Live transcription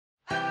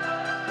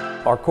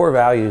Our core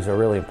values are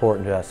really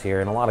important to us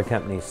here, and a lot of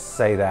companies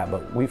say that,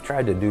 but we've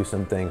tried to do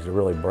some things to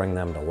really bring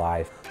them to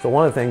life. So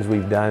one of the things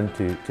we've done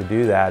to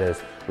do that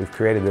is we've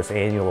created this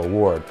annual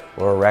award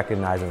where we're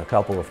recognizing a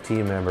couple of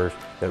team members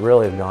that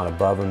really have gone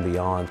above and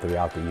beyond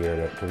throughout the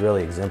year to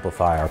really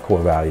exemplify our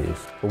core values.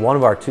 But one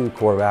of our 2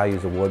 core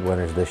values award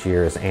winners this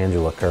year is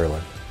Angela Kirlin.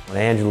 When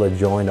Angela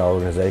joined our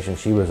organization,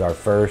 she was our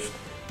first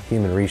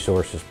human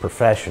resources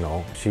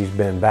professional. She's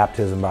been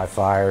baptism by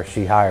fire.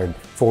 She hired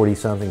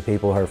 40-something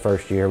people her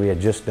first year. We had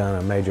just done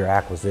a major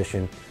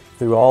acquisition.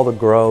 Through all the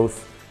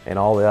growth and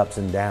all the ups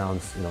and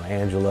downs,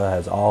 Angela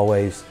has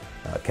always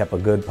kept a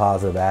good,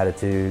 positive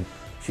attitude.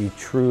 She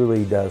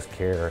truly does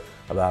care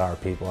about our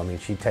people. I mean,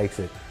 she takes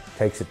it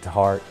to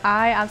heart.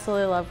 I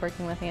absolutely love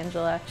working with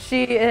Angela.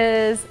 She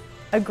is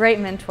a great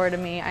mentor to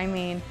me. I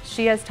mean,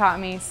 she has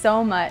taught me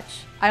so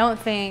much. I don't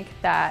think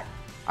that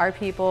our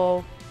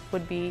people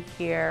would be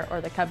here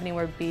or the company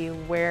would be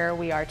where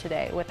we are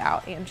today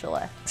without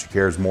Angela. She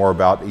cares more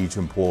about each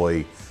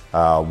employee,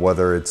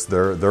 whether it's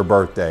their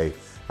birthday,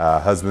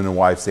 husband and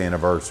wife's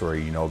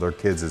anniversary, their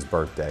kids'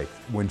 birthday.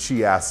 When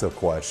she asks a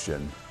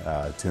question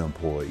to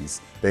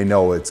employees, they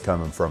know it's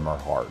coming from her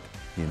heart.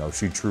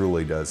 She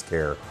truly does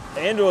care.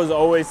 Angela's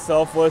always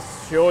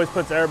selfless. She always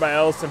puts everybody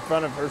else in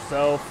front of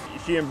herself.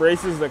 She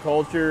embraces the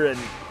culture and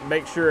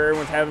makes sure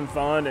everyone's having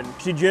fun, and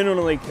she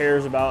genuinely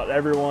cares about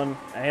everyone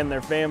and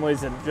their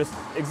families and just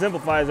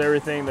exemplifies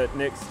everything that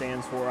Nick's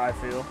stands for, I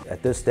feel.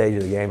 At this stage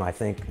of the game, I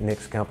think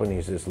Nick's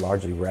Companies is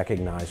largely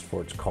recognized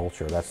for its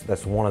culture.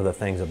 That's one of the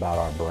things about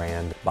our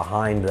brand.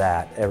 Behind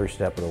that, every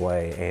step of the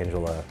way,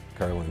 Angela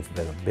Kirlin's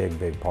been a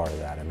big part of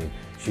that. I mean,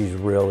 she's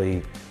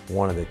really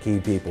one of the key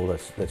people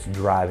that's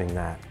driving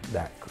that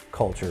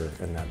culture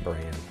and that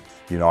brand.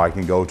 I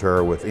can go to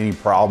her with any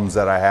problems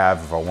that I have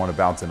if I want to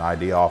bounce an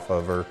idea off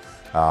of her.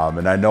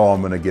 And I know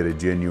I'm going to get a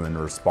genuine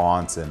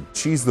response. And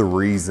she's the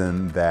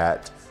reason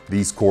that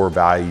these core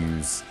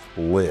values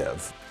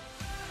live.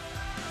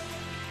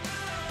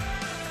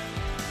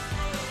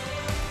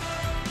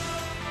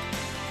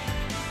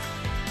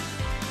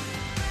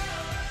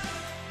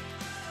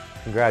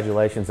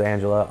 Congratulations,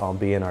 Angela, on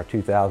being our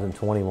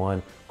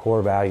 2021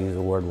 Core Values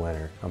Award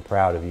winner. I'm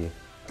proud of you.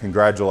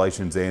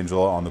 Congratulations,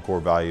 Angela, on the Core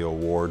Value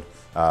Award.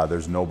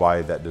 There's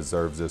nobody that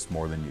deserves this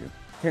more than you.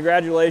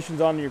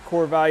 Congratulations on your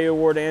Core Value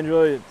Award,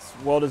 Angela. It's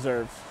well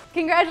deserved.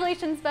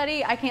 Congratulations,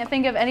 buddy. I can't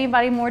think of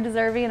anybody more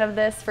deserving of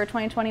this for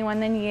 2021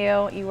 than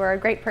you. You were a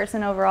great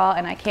person overall,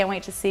 and I can't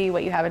wait to see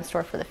what you have in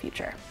store for the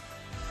future.